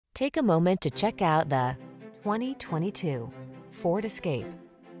Take a moment to check out the 2022 Ford Escape.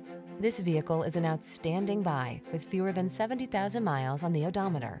 This vehicle is an outstanding buy with fewer than 70,000 miles on the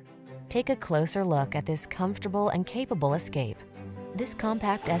odometer. Take a closer look at this comfortable and capable Escape. This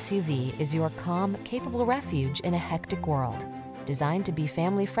compact SUV is your calm, capable refuge in a hectic world. Designed to be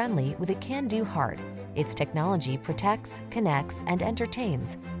family-friendly with a can-do heart, its technology protects, connects, and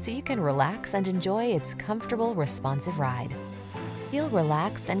entertains, so you can relax and enjoy its comfortable, responsive ride. Feel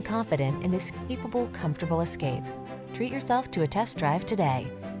relaxed and confident in this capable, comfortable Escape. Treat yourself to a test drive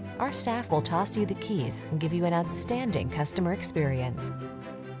today. Our staff will toss you the keys and give you an outstanding customer experience.